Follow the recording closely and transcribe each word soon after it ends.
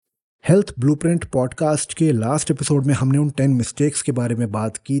Health blueprint podcast के last episode में हमने उन 10 मिस्टेक्स के बारे में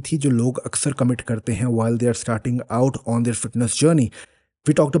बात की थी जो लोग अक्सर कमिट करते हैं while they are starting out on their fitness journey.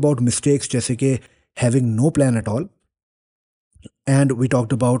 We talked about mistakes जैसे कि having no plan at all, and we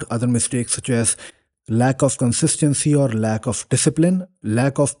talked about other mistakes such as lack of consistency or lack of discipline,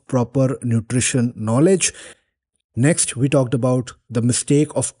 lack of proper nutrition knowledge. Next, we talked about the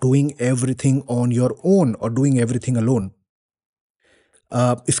mistake of doing everything on your own or doing everything alone.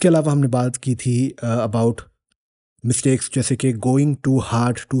 इसके अलावा हमने बात की थी about mistakes जैसे कि going to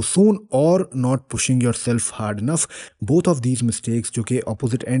hard too soon और not pushing your self hard enough. Both of these mistakes जो कि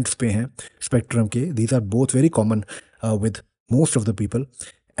अपोजिट एंड्स पे हैं स्पेक्ट्रम के, these are both very common with most of the people.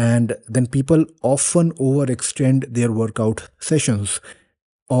 And then people often overextend their workout sessions,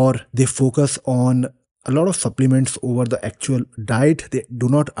 or they focus on a lot of supplements over the actual diet. They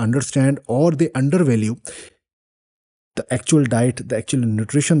do not understand or they undervalue the actual diet, the actual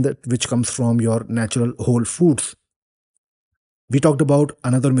nutrition which comes from your natural whole foods. We talked about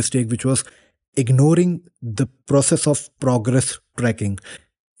another mistake, which was ignoring the process of progress tracking.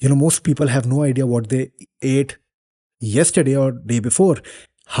 Most people have no idea what they ate yesterday or day before.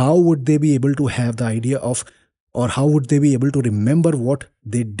 How would they be able to have the idea of, or how would they be able to remember what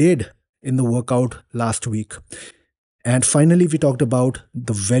they did in the workout last week? And finally, we talked about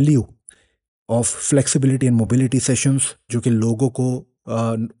the value of flexibility and mobility sessions, जो कि लोगों को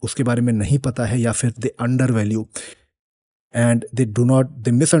उसके बारे में नहीं पता है या फिर they undervalue and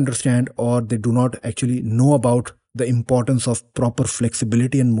they misunderstand or they do not actually know about the importance of proper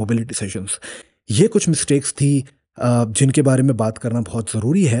flexibility and mobility sessions. ये कुछ mistakes थी जिनके बारे में बात करना बहुत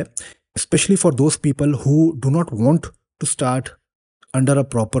ज़रूरी है, especially for those people who do not want to start under a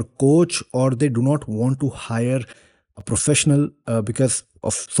proper coach, or they do not want to hire a professional because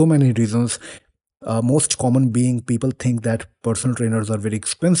of so many reasons. Most common being, people think that personal trainers are very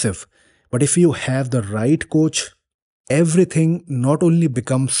expensive. But if you have the right coach, everything not only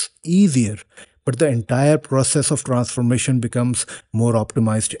becomes easier, but the entire process of transformation becomes more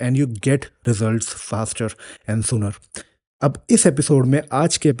optimized and you get results faster and sooner. अब इस episode में,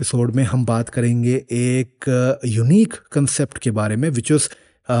 आज के episode में हम बात करेंगे एक यूनिक कंसेप्ट के बारे में, which was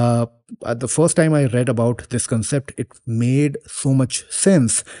the first time I read about this concept, it made so much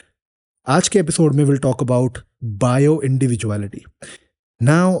sense. आज के एपिसोड में we'll talk about bio-individuality.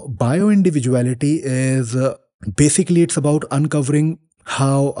 Now, bio-individuality is basically it's about uncovering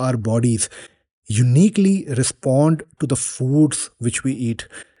how our bodies uniquely respond to the foods which we eat.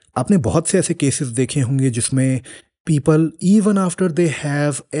 आपने बहुत से ऐसे cases देखे होंगे जिसमें people, even after they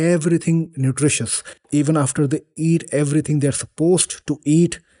have everything nutritious, even after they eat everything they're supposed to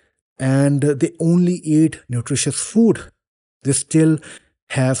eat, and they only eat nutritious food, they still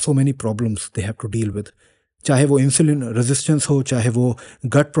have so many problems they have to deal with. चाहे वो insulin resistance हो, चाहे वो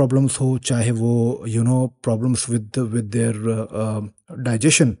गट problems हो, चाहे वो problems with their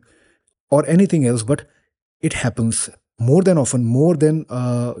digestion or anything else, but it happens more than often, more than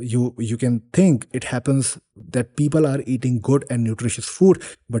you can think. It happens that people are eating good and nutritious food,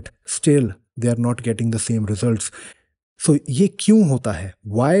 but still they are not getting the same results. So ये क्यों होता है?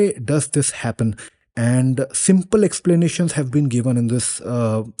 Why does this happen? And simple explanations have been given in this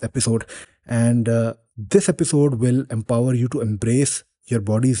episode, and this episode will empower you to embrace your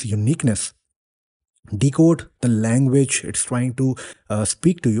body's uniqueness, decode the language it's trying to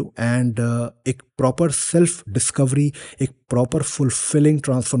speak to you, and एक proper self discovery, एक proper fulfilling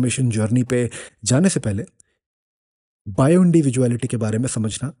transformation journey पे जाने से पहले bio individuality के बारे में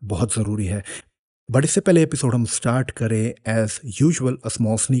समझना बहुत ज़रूरी है. बट इससे पहले एपिसोड हम स्टार्ट करें as usual a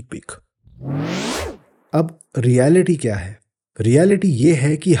small sneak peek. अब रियलिटी क्या है? रियलिटी ये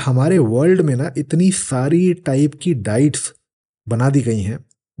है कि हमारे वर्ल्ड में ना इतनी सारी टाइप की डाइट्स बना दी गई हैं.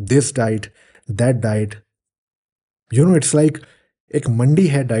 This diet, that diet, it's like एक मंडी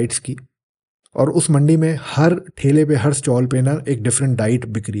है डाइट्स की, और उस मंडी में हर ठेले पे, हर स्टॉल पे ना एक डिफरेंट डाइट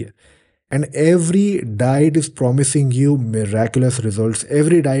बिक रही है. And every diet is promising you miraculous results,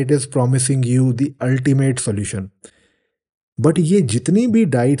 every diet is promising you the ultimate solution. But ये जितनी भी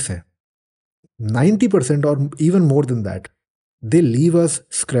डाइट्स हैं, 90% और even more than that, they leave us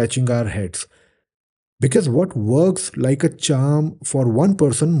scratching our heads. Because what works like a charm for one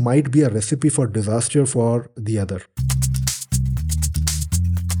person might be a recipe for disaster for the other.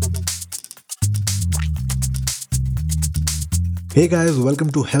 Hey guys, welcome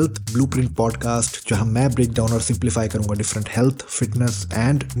to Health Blueprint Podcast, जहां मैं break down और simplify करूंगा different health, fitness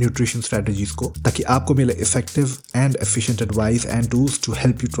and nutrition strategies को, ताकि आपको मिले effective and efficient advice and tools to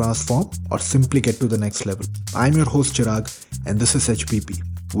help you transform और simply get to the next level. I am your host Chirag and this is HPP.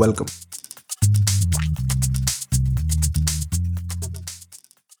 Welcome.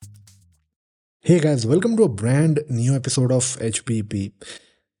 Hey guys, welcome to a brand new episode of HPP.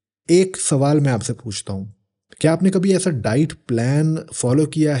 एक सवाल मैं आपसे पूछता हूँ, क्या आपने कभी ऐसा डाइट प्लान फॉलो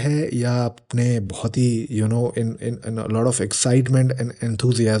किया है, या आपने बहुत ही इन इन in lot of excitement and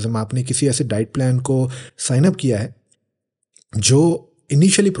enthusiasm आपने किसी ऐसे डाइट प्लान को साइन अप किया है जो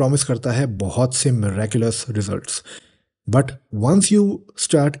इनिशियली प्रॉमिस करता है बहुत से miraculous results, but once you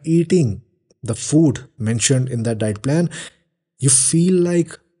start eating the food mentioned in that diet plan, you feel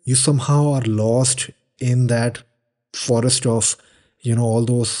like you somehow are lost in that forest of all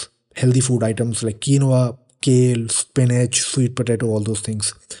those healthy food items like quinoa, kale, spinach, sweet potato, all those things,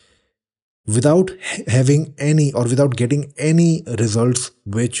 without having any or without getting any results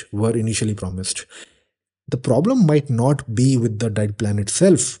which were initially promised. The problem might not be with the diet plan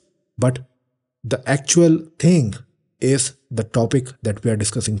itself, but the actual thing is the topic that we are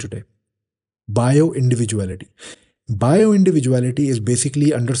discussing today: bio-individuality. Bio-individuality is basically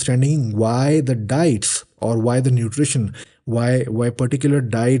understanding why the diets or why the nutrition, why particular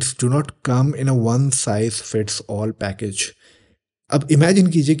diets do not come in a one size fits all package. अब imagine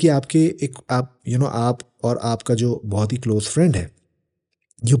कीजिए कि आपके एक आप आप और आपका जो बहुत ही क्लोज फ्रेंड है,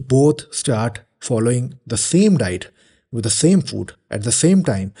 you both start following the same diet with the same food at the same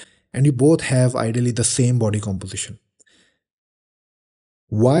time, and you both have ideally the same body composition.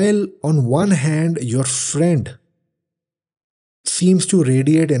 While on one hand your friend seems to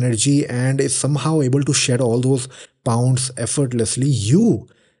radiate energy and is somehow able to shed all those pounds effortlessly,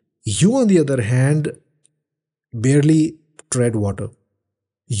 you on the other hand barely tread water.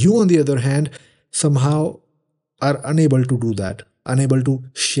 You on the other hand somehow are unable to do that, unable to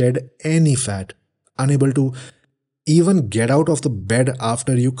shed any fat, unable to even get out of the bed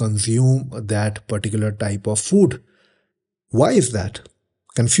after you consume that particular type of food. Why is that?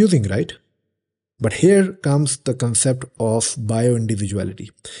 Confusing, right? But here comes the concept of bio-individuality.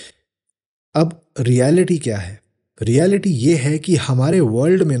 अब reality क्या है? Reality ये है कि हमारे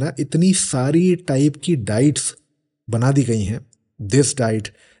world में ना इतनी सारी टाइप की डाइट्स बना दी गई हैं, this diet,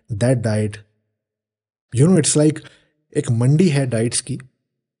 that diet, it's like एक मंडी है डाइट्स की,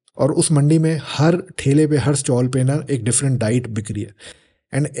 और उस मंडी में हर ठेले पे, हर स्टॉल पे ना एक डिफरेंट डाइट बिक रही है,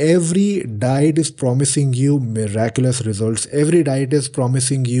 and every diet is promising you miraculous results, every diet is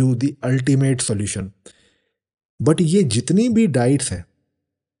promising you the ultimate solution. But ये जितनी भी डाइट्स हैं,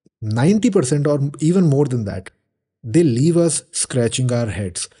 90% or even more than that, they leave us scratching our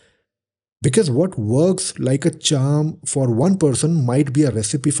heads. Because what works like a charm for one person might be a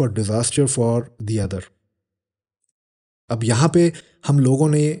recipe for disaster for the other. अब यहाँ पे हम लोगों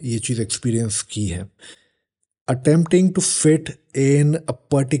ने ये चीज़ एक्सपीरियंस की है. Attempting to fit in a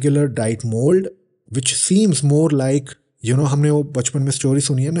particular diet mold, which seems more like, हमने वो बचपन में स्टोरी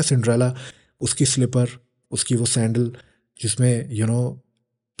सुनी है ना, सिंड्रेला, उसकी स्लीपर, उसकी वो सैंडल, जिसमें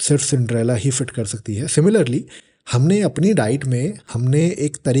सिर्फ सिंड्रेला ही फिट कर सकती है. सिमिलरली हमने अपनी डाइट में, हमने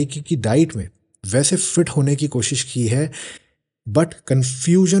एक तरीके की डाइट में वैसे फिट होने की कोशिश की है, but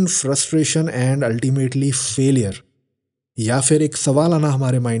confusion, frustration and ultimately failure, या फिर एक सवाल आना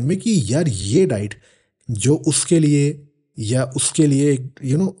हमारे माइंड में कि यार ये डाइट जो उसके लिए या उसके लिए,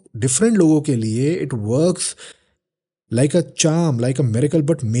 डिफरेंट लोगों के लिए it works like a charm, like a miracle,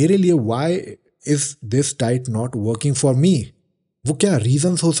 but मेरे लिए why is this diet not working for me? वो क्या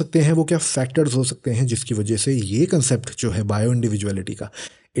रीजंस हो सकते हैं, वो क्या फैक्टर्स हो सकते हैं जिसकी वजह से ये कंसेप्ट जो है बायो इंडिविजुअलिटी का,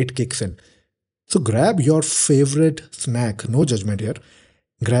 it kicks in. So grab your favourite snack, no judgement here,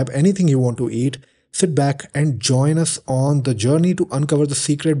 grab anything you want to eat, sit back and join us on the journey to uncover the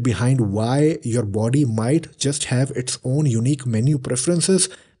secret behind why your body might just have its own unique menu preferences.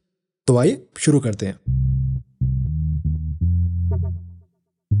 तो आइए शुरू करते हैं.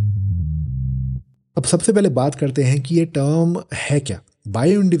 अब सबसे पहले बात करते हैं कि ये टर्म है क्या,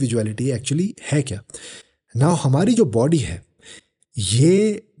 बायो इंडिविजुअलिटी एक्चुअली है क्या. नाउ हमारी जो बॉडी है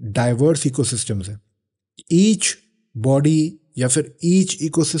ये डाइवर्स इकोसिस्टम्स है. ईच बॉडी या फिर each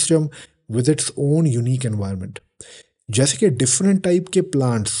ecosystem with its own unique environment. जैसे कि डिफरेंट टाइप के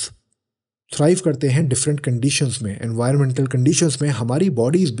प्लांट्स थ्राइव करते हैं डिफरेंट कंडीशंस में, एनवायरमेंटल कंडीशंस में, हमारी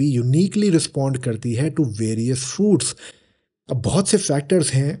बॉडीज भी यूनिकली रिस्पॉन्ड करती है टू वेरियस फूड्स. अब बहुत से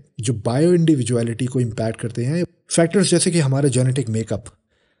फैक्टर्स हैं जो बायो इंडिविजुअलिटी को इम्पैक्ट करते हैं. फैक्टर्स जैसे कि हमारा जेनेटिक मेकअप,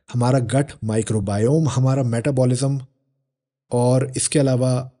 हमारा गट माइक्रोबायोम, हमारा मेटाबॉलिज्म, और इसके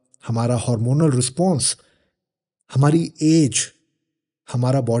अलावा हमारा हार्मोनल रिस्पॉन्स, हमारी एज,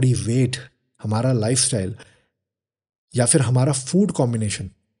 हमारा बॉडी वेट, हमारा लाइफस्टाइल, या फिर हमारा food combination,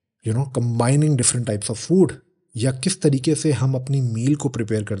 combining different types of food, या किस तरीके से हम अपनी मील को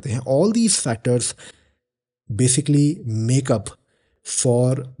प्रिपेयर करते हैं. All these factors basically make up for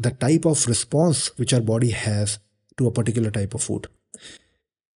the type of response which our body has to a particular type of food.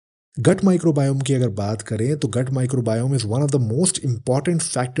 Gut microbiome की अगर बात करें तो gut microbiome is one of the most important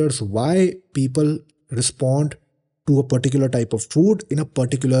factors why people respond to a particular type of food in a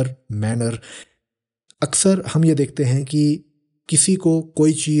particular manner. अक्सर हम ये देखते हैं कि किसी को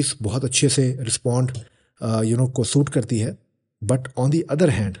कोई चीज़ बहुत अच्छे से रिस्पॉन्ड को सूट करती है, but on the other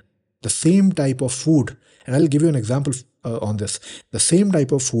hand the same type of food, and I will give you an example on this, the same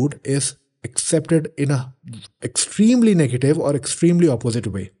type of food is accepted in a extremely negative or extremely opposite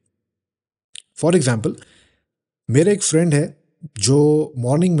way. For example, मेरे एक friend है जो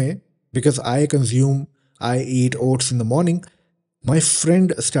morning में, because I eat oats in the morning, my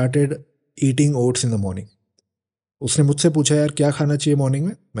friend started eating oats in the morning. उसने मुझसे पूछा यार क्या खाना चाहिए मॉर्निंग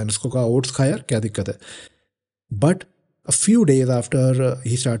में, मैंने उसको कहा ओट्स खा यार, क्या दिक्कत है। But a few days after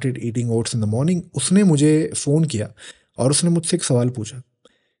he started eating oats in the morning, उसने मुझे फ़ोन किया और उसने मुझसे एक सवाल पूछा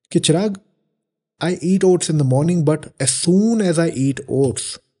कि चिराग, I eat oats in the morning, but as soon as I eat oats,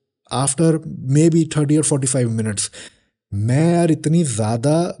 after maybe 30 or 45 minutes, मैं यार इतनी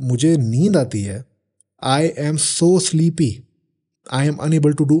ज़्यादा मुझे नींद आती है, I am so sleepy, I am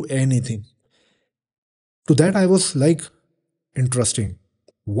unable to do anything. To that I was like, interesting.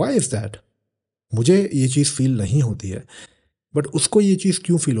 Why is that? मुझे ये चीज़ फील नहीं होती है, बट उसको ये चीज़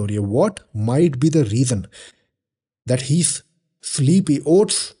क्यों फील हो रही है? What might be the reason that he's sleepy?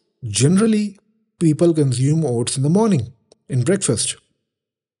 Oats, generally people consume oats in the morning in breakfast.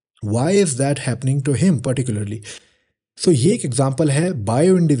 Why is that happening to him particularly? So ये एक example है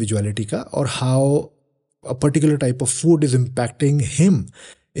बायो इंडिविजुअलिटी का, और how a particular type of food is impacting him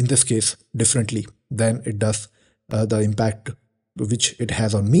in this case differently than it does the impact which it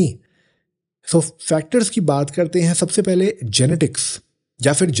has on me. So factors की बात करते हैं। सबसे पहले जेनेटिक्स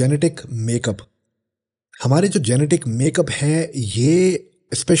या फिर जेनेटिक मेकअप। हमारे जो जेनेटिक मेकअप है ये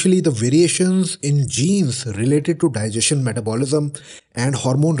especially the variations in genes related to digestion, metabolism and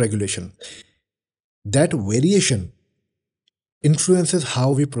hormone regulation, that variation influences how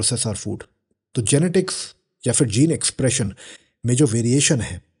we process our food. तो genetics या फिर gene expression में जो variation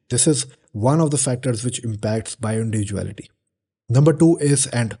है, this is one of the factors which impacts bioindividuality. Number 2 is,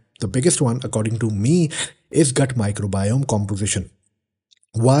 and the biggest one according to me, is gut microbiome composition.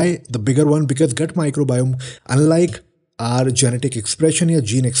 Why the bigger one? Because gut microbiome, unlike our genetic expression या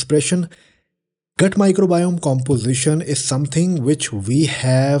gene expression, gut microbiome composition is something which we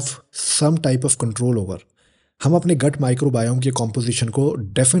have some type of control over. हम अपने gut microbiome के composition को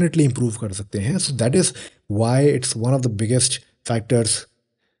definitely improve कर सकते हैं. So that is why it's one of the biggest factors.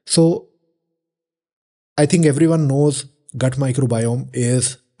 So I think everyone knows gut microbiome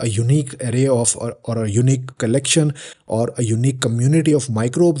is a unique array of or a unique collection or a unique community of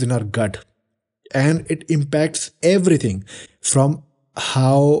microbes in our gut. And it impacts everything from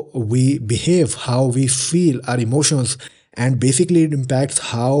how we behave, how we feel, our emotions, and basically it impacts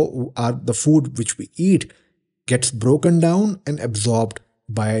how the food which we eat gets broken down and absorbed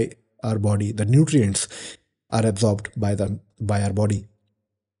by our body. The nutrients are absorbed by our body.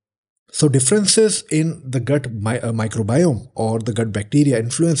 So differences in the gut microbiome or the gut bacteria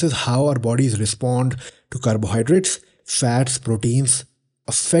influences how our bodies respond to carbohydrates, fats, proteins,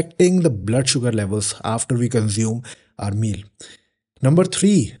 affecting the blood sugar levels after we consume our meal.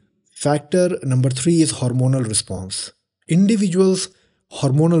 Factor number 3 is hormonal response. Individuals'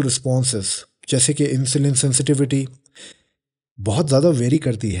 hormonal responses जैसे कि insulin sensitivity बहुत ज़्यादा very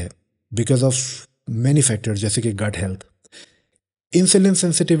करती है because of many factors जैसे कि gut health. Insulin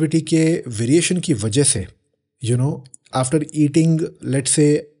sensitivity के variation की वजह से after eating, let's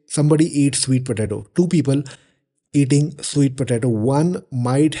say somebody eats sweet potato, two people eating sweet potato, one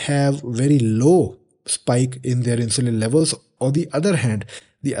might have very low spike in their insulin levels. On the other hand,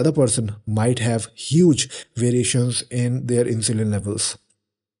 the other person might have huge variations in their insulin levels.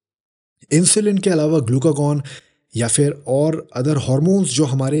 Insulin के अलावा glucagon या फिर और other hormones जो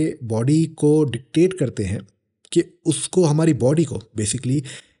हमारे body को dictate करते हैं कि उसको, हमारी बॉडी को बेसिकली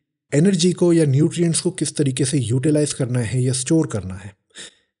एनर्जी को या न्यूट्रिएंट्स को किस तरीके से यूटिलाइज करना है या स्टोर करना है,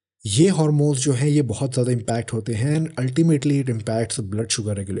 ये हार्मोन्स जो हैं ये बहुत ज़्यादा इम्पैक्ट होते हैं and ultimately it impacts blood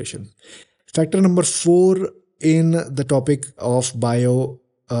sugar regulation. Factor number 4 in the topic of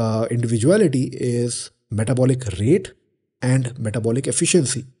bio-individuality is metabolic rate and metabolic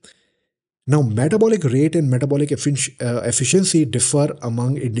efficiency. Now, metabolic rate and metabolic efficiency differ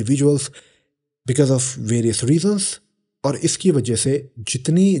among individuals because of various reasons. और इसकी वजह से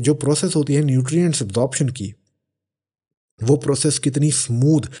जितनी जो process होती है nutrients absorption की, वो प्रोसेस कितनी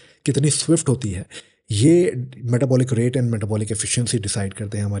स्मूथ, कितनी स्विफ्ट होती है, ये metabolic rate and metabolic efficiency decide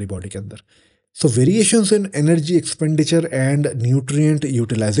करते हैं हमारी बॉडी के अंदर. So variations in energy expenditure and nutrient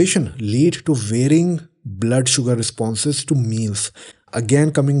utilization lead to varying blood sugar responses to meals.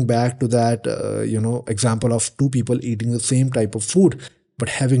 Again, coming back to that example of two people eating the same type of food but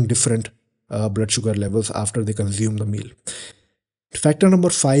having different blood sugar levels after they consume the meal. Factor number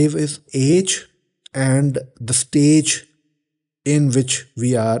 5 is age and the stage in which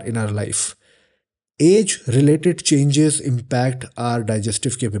we are in our life. Age related changes impact our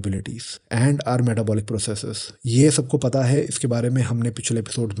digestive capabilities and our metabolic processes. ये सबको पता है, इसके बारे में हमने पिछले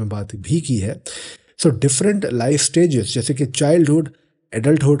episode में बात भी की है. सो डिफरेंट लाइफ स्टेजेस जैसे कि चाइल्डहुड,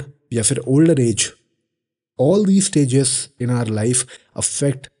 एडल्टहुड या फिर older age, all these stages in our life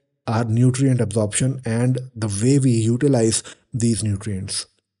affect our nutrient absorption and the way we utilize these nutrients.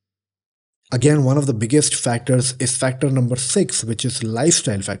 Again, one of the biggest factors is factor number 6, which is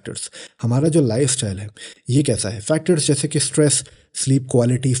lifestyle factors. हमारा जो lifestyle है ये कैसा है. Factors जैसे कि stress, sleep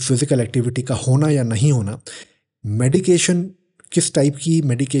quality, physical activity का होना या नहीं होना, medication, किस टाइप की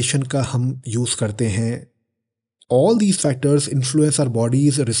medication का हम यूज़ करते हैं, all these factors influence our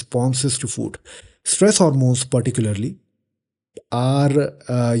body's responses to food. Stress hormones particularly are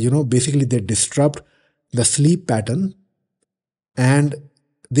basically they disrupt the sleep pattern and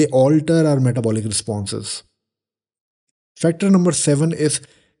they alter our metabolic responses. Factor number 7 is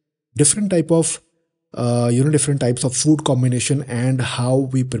different types of food combination and how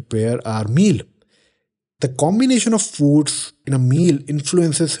we prepare our meal. The combination of foods in a meal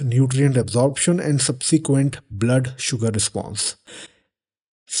influences nutrient absorption and subsequent blood sugar response.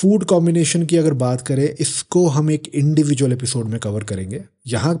 Food combination की अगर बात करें, इसको हम एक individual episode में cover करेंगे.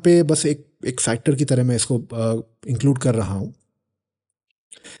 यहाँ पे बस एक फैक्टर की तरह मैं इसको इंक्लूड कर रहा हूँ.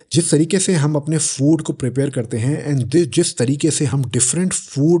 जिस तरीके से हम अपने फूड को प्रिपेयर करते हैं एंड जिस तरीके से हम डिफरेंट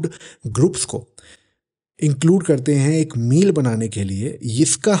फूड ग्रुप्स को इंक्लूड करते हैं एक मील बनाने के लिए,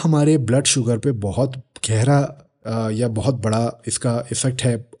 इसका हमारे ब्लड शुगर पे बहुत गहरा या बहुत बड़ा इसका इफ़ेक्ट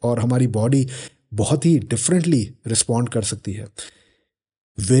है और हमारी बॉडी बहुत ही डिफरेंटली रिस्पॉन्ड कर सकती है.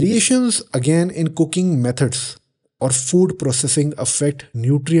 Variations again in cooking methods or food processing affect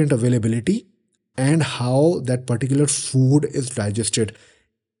nutrient availability and how that particular food is digested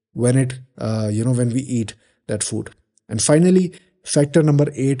when we eat that food. And finally, factor number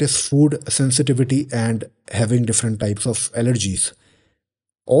 8 is food sensitivity and having different types of allergies.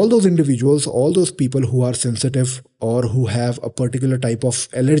 All those individuals, all those people who are sensitive or who have a particular type of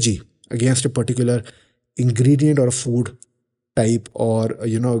allergy against a particular ingredient or a food type or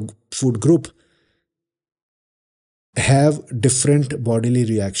food group have different bodily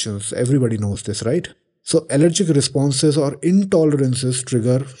reactions. Everybody knows this, right? So allergic responses or intolerances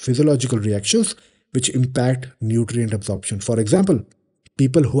trigger physiological reactions which impact nutrient absorption. For example,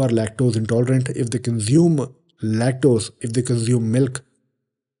 people who are lactose intolerant, if they consume lactose, if they consume milk,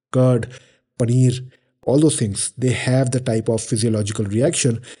 curd, paneer, all those things, they have the type of physiological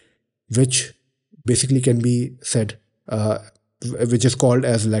reaction which basically can be said which is called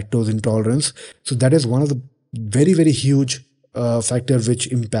as lactose intolerance. So that is one of the very, very huge factor which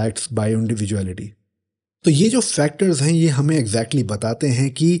impacts bio-individuality. तो ये जो factors हैं ये हमें exactly बताते हैं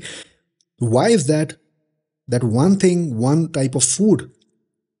कि why is that one thing, one type of food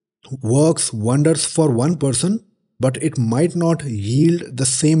works wonders for one person but it might not yield the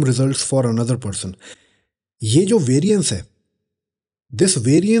same results for another person. ये जो variance है, this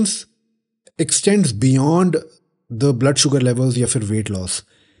variance extends beyond the blood sugar levels या फिर weight loss.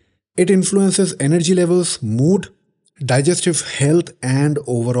 It influences energy levels, mood, digestive health and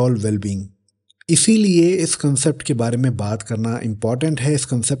overall well-being. इसीलिए इस concept के बारे में बात करना इम्पॉर्टेंट है, इस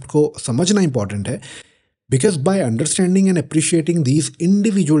कंसेप्ट को समझना इम्पॉर्टेंट है, because by understanding and appreciating these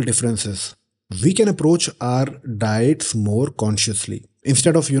individual differences, we can approach our diets more consciously.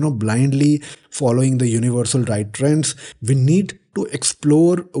 Instead of blindly following the universal diet trends, we need to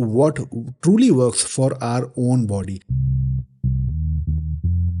explore what truly works for our own body.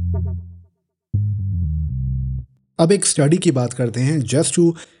 अब एक study की बात करते हैं just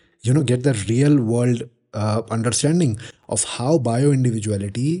to get the real world understanding of how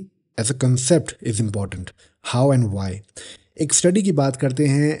bio-individuality as a concept is important, how and why. एक study की बात करते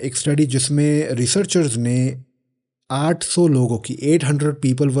हैं, एक स्टडी जिसमें रिसर्चर्स ने 800 लोगों की 800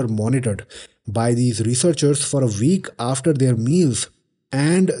 people were monitored by these researchers for a week after their meals,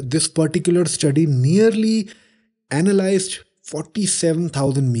 and this particular study nearly analyzed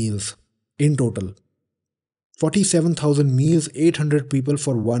 47,000 meals in total. 47,000 meals, 800 people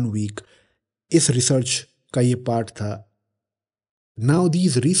for 1 week. इस रिसर्च का ये पार्ट था. Now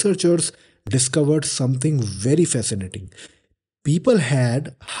these researchers discovered something very fascinating. People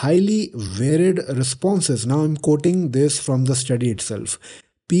had highly varied responses. Now I'm quoting this from the study itself.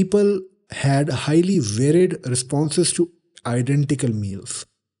 People had highly varied responses to identical meals.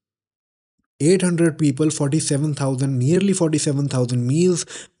 800 people, 47,000, nearly 47,000 meals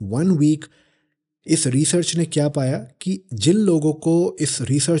 1 week. इस research ने क्या पाया कि जिन लोगों को इस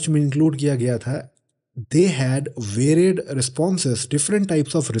research में include किया गया था, they had varied responses, different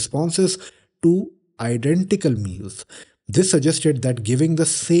types of responses to identical meals. This suggested that giving the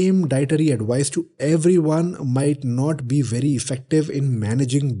same dietary advice to everyone might not be very effective in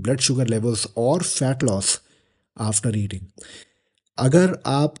managing blood sugar levels or fat loss after eating. अगर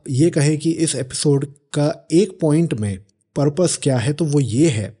आप ये कहें कि इस episode का एक point में purpose क्या है, तो वो ये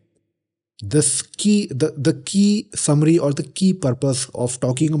है, the key summary or the key purpose of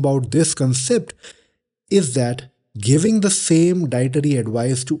talking about this concept is that giving the same dietary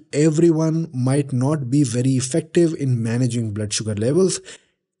advice to everyone might not be very effective in managing blood sugar levels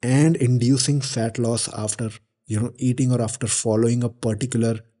and inducing fat loss after eating or after following a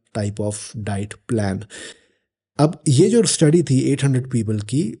particular type of diet plan. अब ये जो study थी 800 people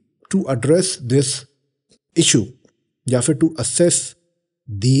की, to address this issue या फिर to assess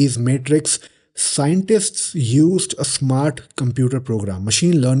these metrics, scientists used a smart computer program,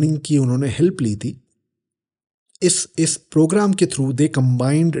 machine learning की उन्होंने help ली थी. इस प्रोग्राम के through they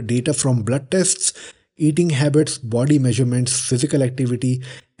combined data from blood tests, eating habits, body measurements, physical activity,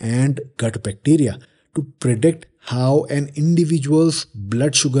 and gut bacteria to predict how an individual's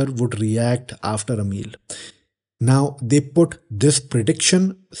blood sugar would react after a meal. Now, they put this prediction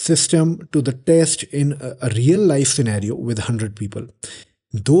system to the test in a real life scenario with 100 people.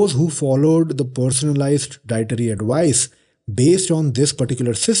 Those who followed the personalized dietary advice based on this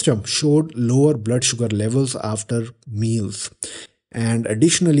particular system showed lower blood sugar levels after meals. And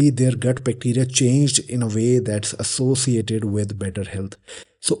additionally, their gut bacteria changed in a way that's associated with better health.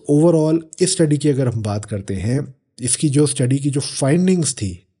 So overall, इस study की अगर हम बात करते हैं, इसकी जो study की जो फाइंडिंग्स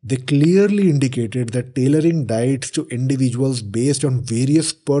थी, they clearly indicated that tailoring diets to individuals based on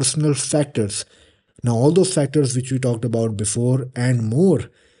various personal factors. Now, all those factors which we talked about before and more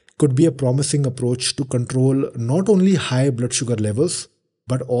could be a promising approach to control not only high blood sugar levels,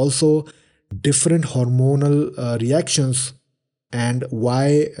 but also different hormonal reactions, and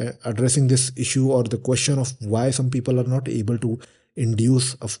why addressing this issue or the question of why some people are not able to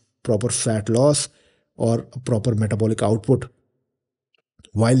induce a proper fat loss or a proper metabolic output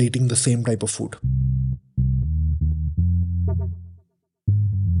while eating the same type of food.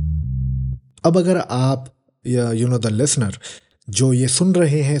 अब अगर आप the listener जो ये सुन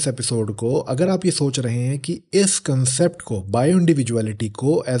रहे हैं इस episode को, अगर आप ये सोच रहे हैं कि इस कंसेप्ट को, बायो इंडिविजुअलिटी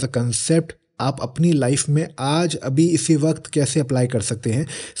को एज अ कंसेप्ट आप अपनी लाइफ में आज अभी इसी वक्त कैसे अप्लाई कर सकते हैं,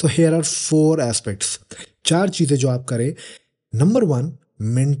 सो हियर आर 4 एस्पेक्ट्स. 4 चीज़ें जो आप करें. Number 1,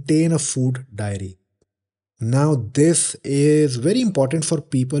 maintain a food diary. Now, this is very important for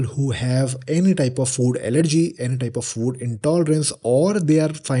people who have any type of food allergy, any type of food intolerance, or they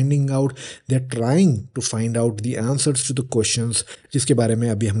are they're trying to find out the answers to the questions जिसके बारे में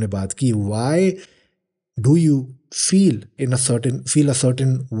अभी हमने बात की. Why do you feel a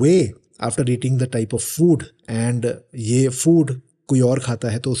certain way after eating the type of food, and ये food कोई और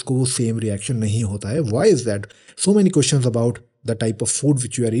खाता है तो उसको वो same reaction नहीं होता है? Why is that? So many questions about the type of food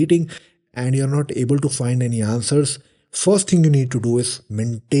which you are eating, and you're not able to find any answers. First thing you need to do is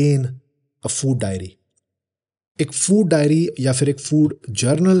maintain a food diary. एक food diary या फिर एक food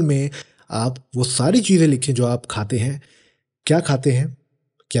journal में आप वो सारी चीज़ें लिखें जो आप खाते हैं,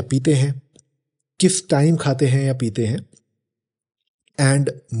 क्या पीते हैं, किस टाइम खाते हैं या पीते हैं,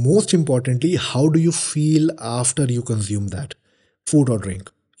 and most importantly, how do you feel after you consume that food or drink?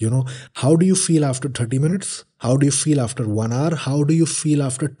 How do you feel after 30 minutes? How do you feel after 1 hour? How do you feel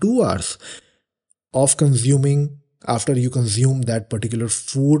after 2 hours of consuming, after you consume that particular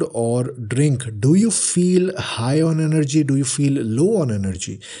food or drink? Do you feel high on energy? Do you feel low on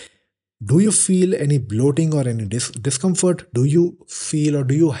energy? Do you feel any bloating or any discomfort? Do you feel or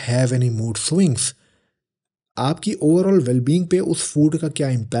do you have any mood swings? आपकी overall wellbeing पे उस food का क्या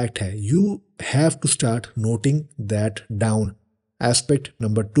impact है? You have to start noting that down. Aspect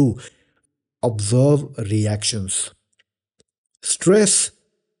number 2, observe reactions. Stress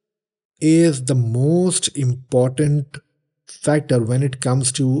is the most important factor when it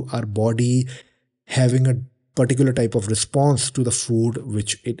comes to our body having a particular type of response to the food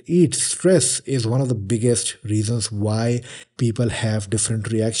which it eats. Stress is one of the biggest reasons why people have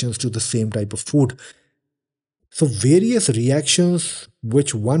different reactions to the same type of food. So various reactions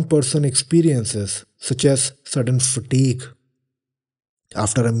which one person experiences, such as sudden fatigue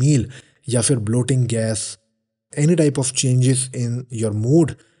after a meal, या फिर bloating gas, any type of changes in your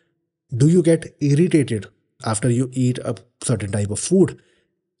mood. Do you get irritated after you eat a certain type of food?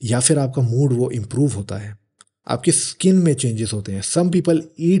 या फिर आपका mood वो improve होता है? आपकी skin में चेंजेस होते हैं. Some people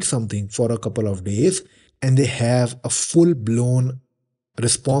eat something for a couple of days and they have a full blown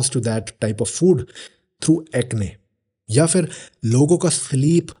response to that type of food through acne. या फिर लोगों का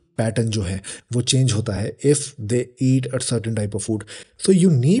स्लीप पैटर्न जो है वो चेंज होता है if they eat a certain type of food. So you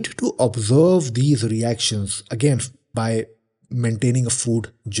need to observe these reactions again bye maintaining a food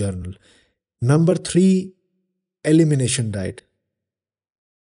journal. Number 3, elimination diet.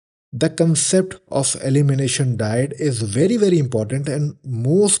 The concept of elimination diet is very very important and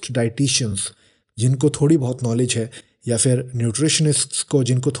most dietitians जिनको थोड़ी बहुत knowledge है या फिर nutritionists को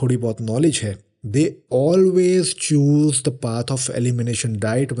जिनको थोड़ी बहुत नॉलेज है, they always choose the path of elimination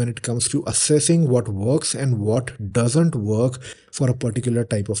diet when it comes to assessing what works and what doesn't work for a particular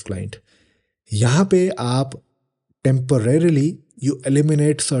type of client. यहाँ पे आप temporarily you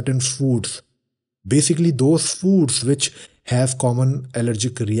eliminate certain foods, basically those foods which have common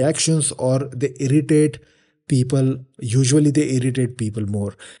allergic reactions or they irritate people. Usually they irritate people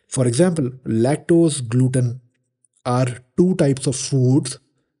more. For example, lactose, gluten are two types of foods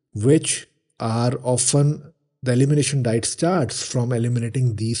which are often the elimination diet starts from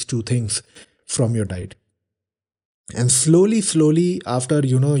eliminating these two things from your diet. And slowly after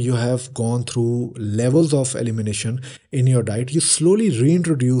you have gone through levels of elimination in your diet, you slowly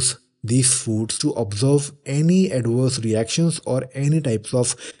reintroduce these foods to observe any adverse reactions or any types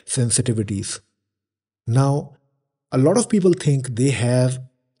of sensitivities. Now a lot of people think they have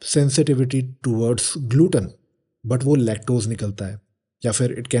sensitivity towards gluten, but वो lactose निकलता है, या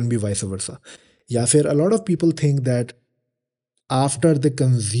फिर it can be vice versa. या फिर a lot of people think that after they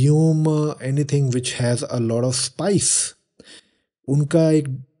consume anything which has a lot of spice, उनका एक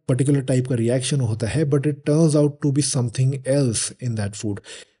particular type का reaction होता है, but it turns out to be something else in that food.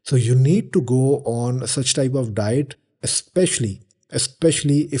 So you need to go on such type of diet,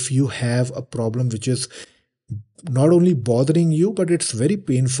 especially if you have a problem which is not only bothering you, but it's very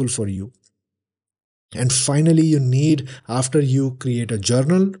painful for you. And finally, you need, after you create a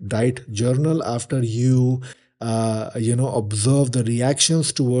diet journal, after you observe the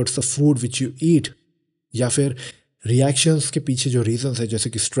reactions towards the food which you eat, या फिर reactions के पीछे जो reasons है जैसे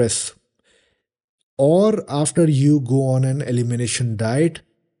कि stress, or after you go on an elimination diet,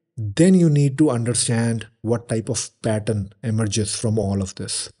 then you need to understand what type of pattern emerges from all of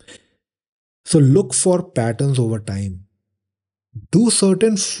this. So look for patterns over time. Do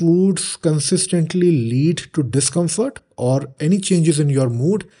certain foods consistently lead to discomfort or any changes in your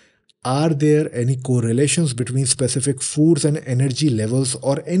mood? Are there any correlations between specific foods and energy levels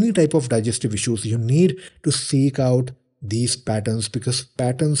or any type of digestive issues? You need to seek out these patterns because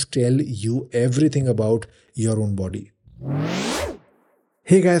patterns tell you everything about your own body.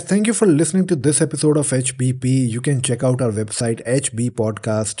 Hey guys, thank you for listening to this episode of HBP. You can check out our website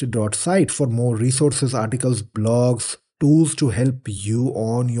hbpodcast.site for more resources, articles, blogs, tools to help you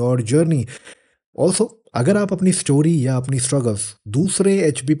on your journey. Also, अगर आप अपनी story या अपनी struggles दूसरे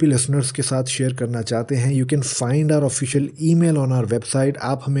HBP listeners के साथ share करना चाहते हैं, you can find our official email on our website.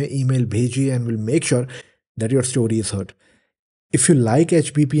 आप हमें ईमेल भेजिए and will make sure that your story is heard. If you like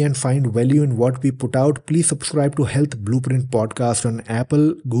HBP and find value in what we put out, please subscribe to Health Blueprint Podcast on Apple,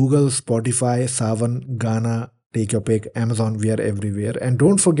 Google, Spotify, Savan, Ghana, take your pick, Amazon, we are everywhere. And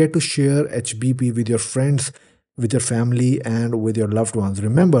don't forget to share HBP with your friends, with your family, and with your loved ones.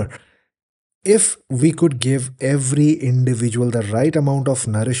 Remember, if we could give every individual the right amount of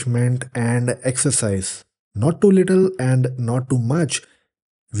nourishment and exercise, not too little and not too much,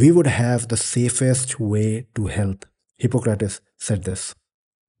 we would have the safest way to health. Hippocrates said this.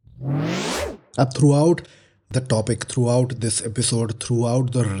 Throughout the topic, throughout this episode,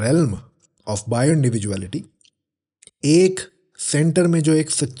 throughout the realm of bio-individuality, एक centre में जो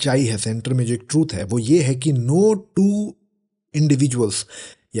एक सच्चाई है, centre में जो एक truth है, वो ये है कि no two individuals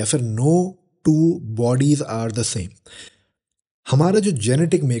या फिर no two bodies are the same. हमारा जो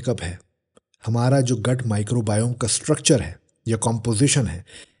जेनेटिक मेकअप है, हमारा जो गट माइक्रोबायोम का स्ट्रक्चर है या कॉम्पोजिशन है,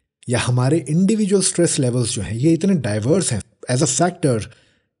 या हमारे इंडिविजुअल स्ट्रेस लेवल्स जो हैं, ये इतने डाइवर्स हैं. एज अ फैक्टर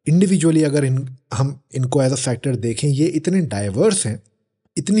इंडिविजुअली अगर हम इनको एज अ फैक्टर देखें, ये इतने डाइवर्स हैं,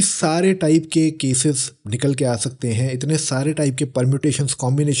 इतनी सारे टाइप के केसेस निकल के आ सकते हैं, इतने सारे टाइप के परम्यूटेशंस,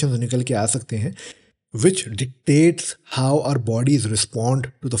 कॉम्बिनेशंस निकल के आ सकते हैं, which dictates how our bodies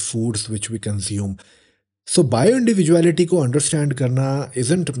respond to the foods which we consume. So bio-individuality को understand करना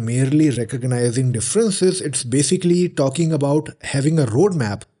isn't merely recognizing differences, it's basically talking about having a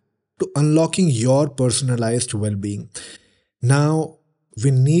roadmap to unlocking your personalized well-being. Now,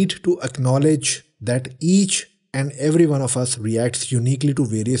 we need to acknowledge that each and every one of us reacts uniquely to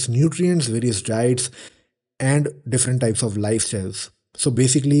various nutrients, various diets, and different types of lifestyles. So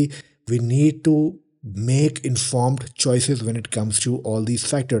basically, we need to make informed choices when it comes to all these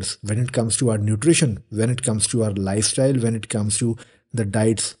factors, when it comes to our nutrition, when it comes to our lifestyle, when it comes to the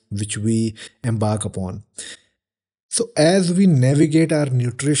diets which we embark upon. So, as we navigate our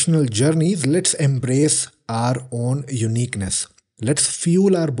nutritional journeys, let's embrace our own uniqueness. Let's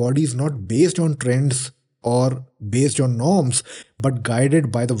fuel our bodies not based on trends or based on norms, but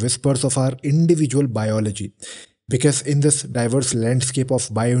guided by the whispers of our individual biology. Because in this diverse landscape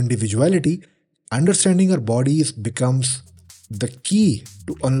of bio-individuality, understanding our bodies becomes the key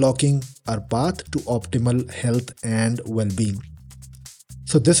to unlocking our path to optimal health and well being.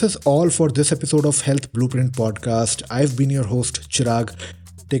 So, this is all for this episode of Health Blueprint Podcast. I've been your host, Chirag.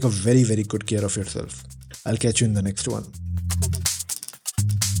 Take a very, very good care of yourself. I'll catch you in the next one.